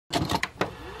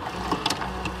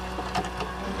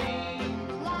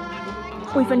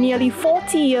With a nearly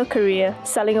 40-year career,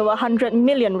 selling over 100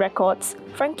 million records,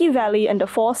 Frankie Valli and the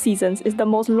Four Seasons is the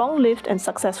most long-lived and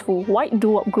successful white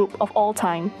doo-wop group of all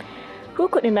time. Who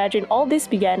could imagine all this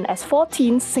began as 4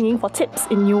 teens singing for tips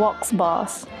in New York's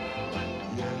bars?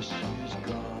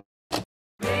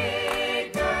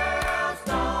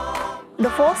 The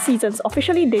Four Seasons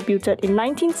officially debuted in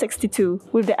 1962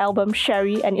 with the album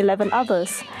Sherry and 11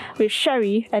 Others, with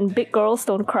Sherry and Big Girls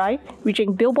Don't Cry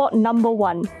reaching Billboard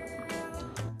 #1.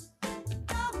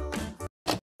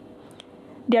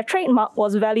 Their trademark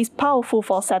was Valli's powerful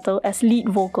falsetto as lead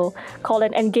vocal, called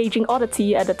an engaging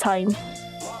oddity at the time.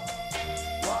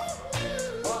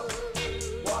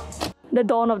 The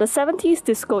dawn of the 70s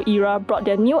disco era brought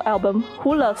their new album,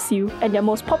 Who Loves You, and their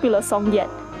most popular song yet,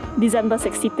 December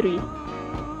 '63.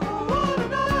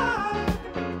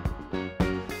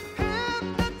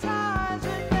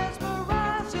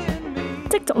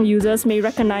 TikTok users may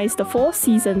recognize the Four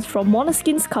Seasons from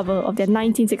Måneskin's cover of their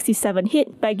 1967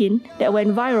 hit, Beggin', that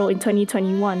went viral in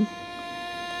 2021.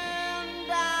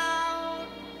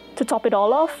 To top it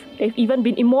all off, they've even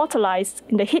been immortalized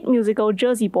in the hit musical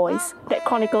Jersey Boys, that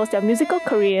chronicles their musical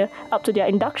career up to their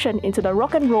induction into the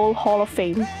Rock and Roll Hall of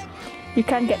Fame. You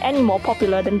can't get any more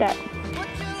popular than that.